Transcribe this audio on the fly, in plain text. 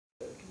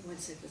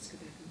That's it. Let's go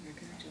back on the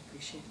record. I do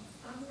appreciate it.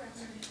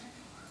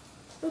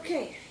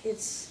 Okay,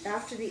 it's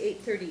after the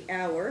 8:30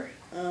 hour.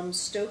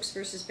 Stokes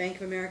versus Bank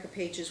of America,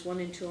 pages 1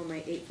 and 2 on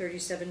my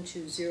 837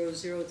 to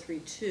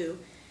 0032.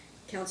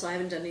 Counsel, I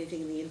haven't done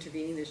anything in the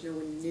intervening. There's no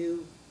one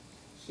new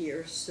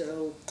here,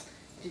 so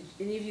did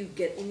any of you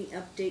get any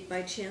update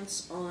by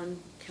chance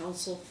on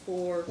counsel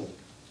for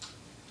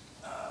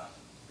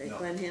no,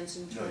 Glenn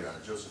Hansen? No, Your Honor.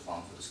 Joseph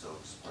Hong for the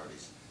Stokes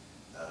parties.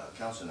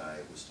 Counsel and I,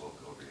 we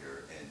spoke over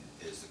here, and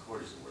as the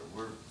court is aware,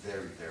 we're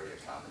very, very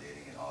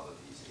accommodating in all of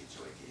these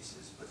HOA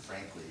cases, but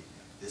frankly,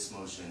 this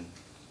motion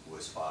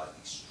was filed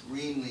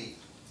extremely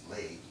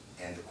late,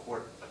 and the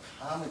court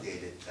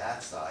accommodated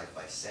that side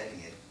by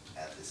setting it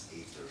at this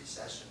 8:30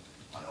 session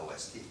on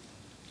OST.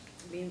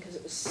 You mean because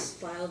it was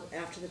filed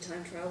after the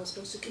time trial was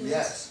supposed to commence?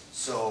 Yes.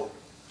 So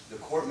the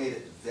court made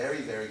it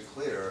very, very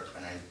clear,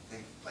 and I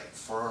think like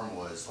firm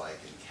was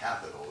like in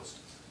capitals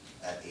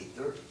at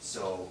 8:30.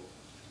 So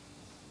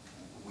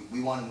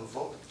we want to move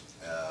forward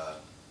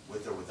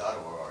with or without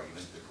oral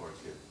argument. The court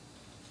could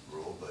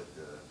rule, but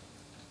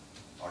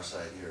our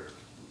side here,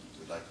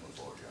 we'd like to move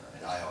forward, Your Honor.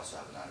 And I also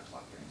have a 9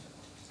 o'clock hearing.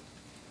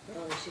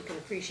 Well, as you can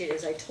appreciate,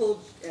 as I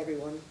told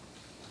everyone,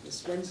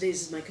 this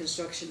Wednesdays is my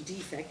construction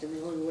defect, and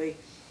the only way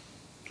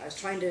I was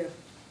trying to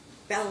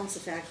balance the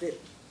fact that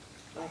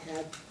I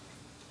had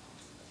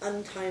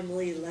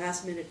untimely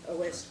last-minute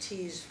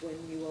OSTs when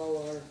you all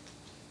are,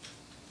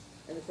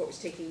 and the court was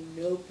taking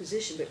no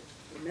position, but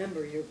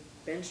remember, your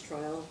bench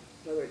trial,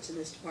 whether it's in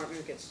this department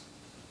or gets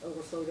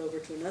overflowed over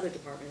to another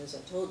department, as I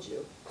told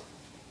you,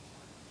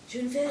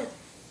 June 5th.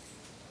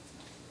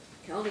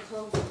 Calendar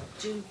call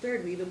June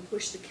 3rd. We even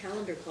pushed the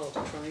calendar call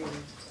to try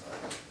and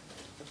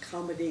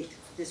accommodate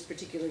this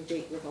particular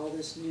date with all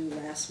this new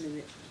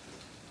last-minute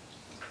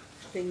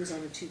things on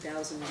a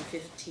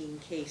 2015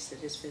 case that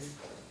has been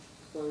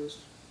closed,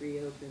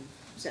 reopened,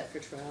 set for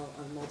trial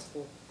on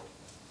multiple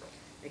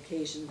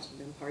occasions, and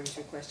then parties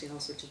requesting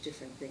all sorts of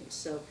different things.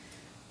 So,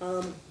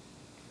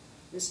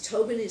 Ms.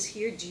 Tobin is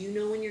here. Do you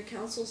know when your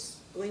counsel's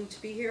going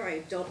to be here? I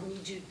don't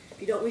need you.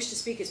 If you don't wish to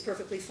speak, it's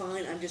perfectly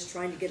fine. I'm just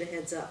trying to get a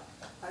heads up.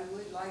 I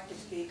would like to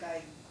speak.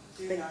 I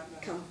do Then not know.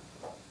 come.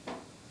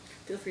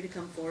 Feel free to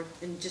come forward,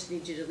 and just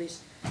need you to at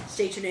least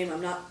state your name.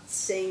 I'm not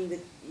saying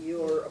that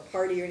you're a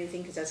party or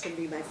anything, because that's going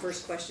to be my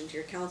first question to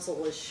your counsel,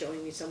 was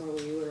showing me somewhere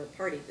where you were a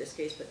party in this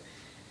case. But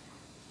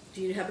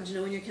do you happen to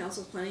know when your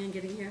counsel's planning on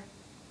getting here?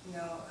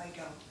 No, I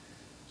don't.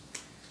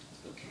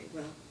 Okay,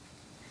 well,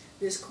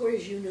 this court,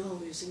 as you know,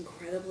 is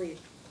incredibly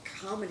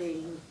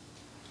accommodating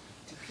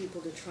to people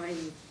to try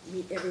and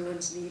meet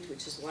everyone's needs,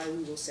 which is why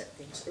we will set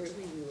things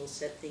early, we will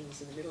set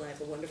things in the middle. I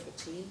have a wonderful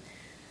team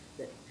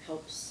that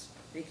helps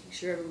making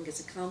sure everyone gets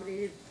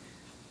accommodated.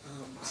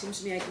 It seems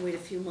to me I can wait a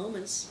few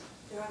moments.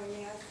 Your Honor,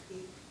 may I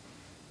speak?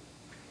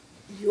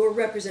 You're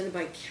represented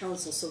by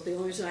counsel, so the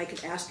only reason I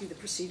could ask you the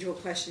procedural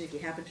question, if you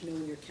happen to know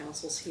when your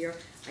counsel's here,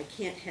 I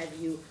can't have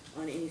you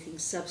on anything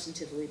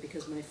substantively,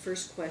 because my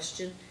first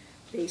question,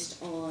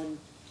 based on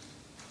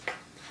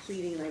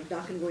pleading, and I'm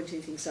not going to go into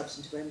anything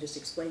substantive, I'm just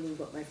explaining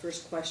what my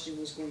first question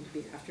was going to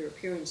be after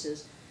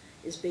appearances,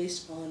 is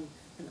based on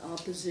an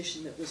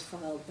opposition that was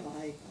filed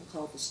by, I'll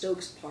call it the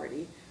Stokes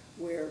party,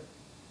 where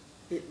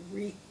it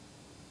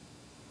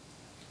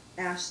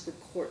asked the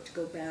court to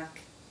go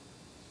back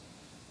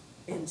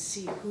and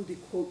see who the,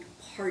 quote,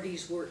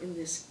 parties were in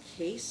this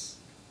case.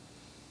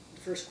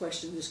 The first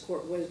question this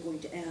court was going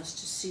to ask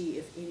to see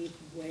if any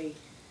way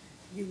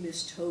you,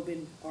 Ms.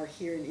 Tobin, are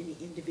here in any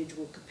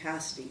individual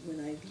capacity.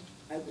 When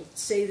I will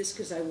say this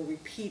because I will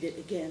repeat it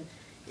again,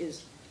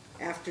 is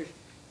after,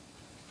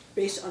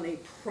 based on a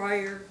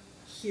prior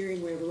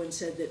hearing where everyone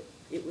said that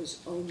it was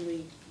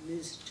only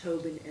Ms.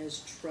 Tobin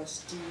as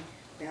trustee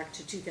back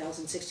to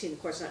 2016, the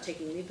court's not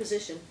taking any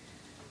position.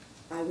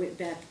 I went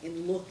back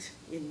and looked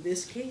in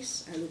this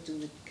case, I looked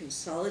in the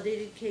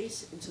consolidated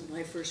case, and so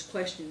my first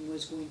question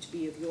was going to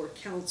be of your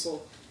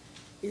counsel,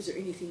 is there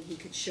anything he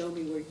could show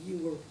me where you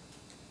were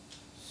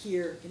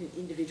here in an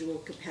individual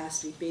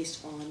capacity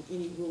based on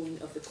any ruling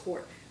of the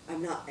court?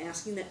 I'm not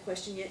asking that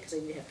question yet because I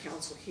need to have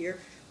counsel here,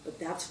 but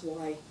that's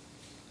why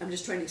I'm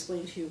just trying to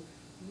explain to you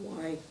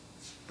why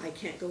I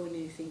can't go into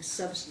anything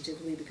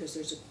substantively, because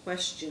there's a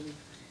question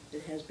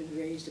that has been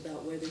raised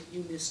about whether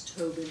you, Ms.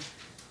 Tobin,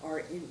 are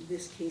in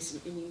this case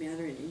in any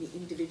manner in any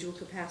individual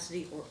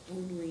capacity or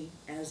only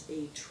as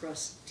a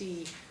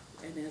trustee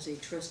and as a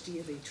trustee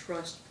of a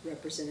trust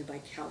represented by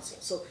counsel.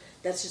 So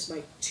that's just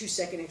my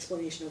 2-second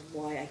explanation of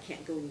why I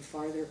can't go any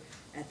farther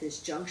at this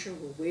juncture.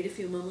 We'll wait a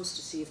few moments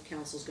to see if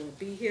counsel's going to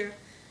be here,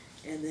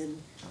 and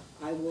then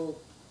I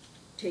will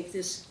take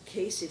this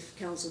case, if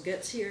counsel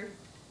gets here,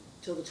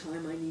 till the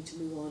time I need to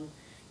move on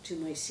to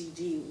my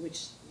CD,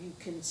 which you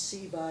can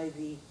see by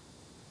the,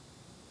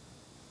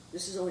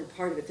 this is only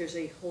part of it, there's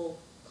a whole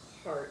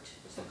cart.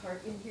 Is the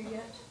cart in here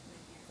yet?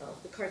 Oh,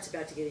 the cart's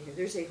about to get in here.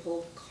 There's a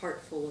whole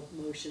cart full of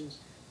motions,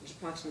 there's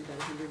approximately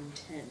about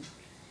 110,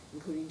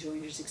 including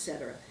joiners,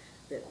 etc.,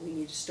 that we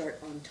need to start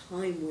on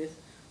time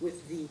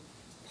with the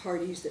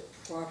parties that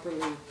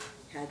properly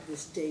had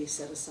this day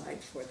set aside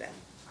for them.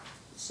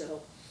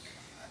 So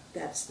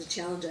That's the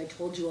challenge I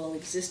told you all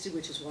existed,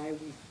 which is why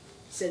we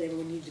said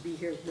everyone needed to be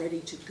here ready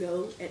to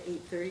go at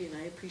 8:30, and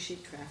I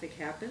appreciate traffic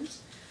happens,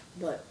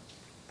 but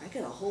I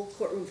got a whole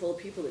courtroom full of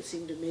people that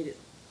seem to have made it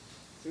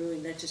through,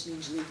 and that just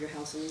means you leave your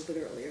house a little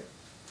bit earlier.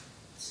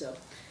 So,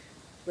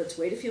 let's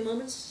wait a few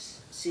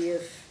moments, see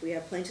if we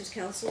have plaintiff's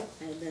counsel,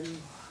 and then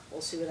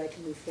we'll see what I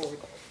can move forward.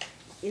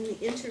 In the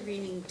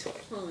intervening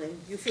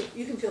time, you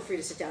can feel free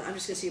to sit down. I'm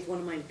just gonna see if one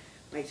of my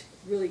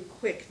really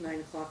quick 9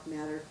 o'clock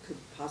matter could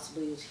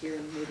possibly is here,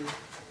 and maybe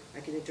I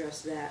could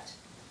address that.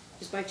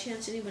 Is by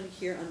chance anybody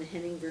here on the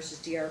Henning versus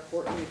D.R.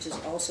 Horton, which is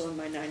also on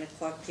my 9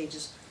 o'clock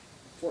pages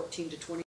 14 to 20?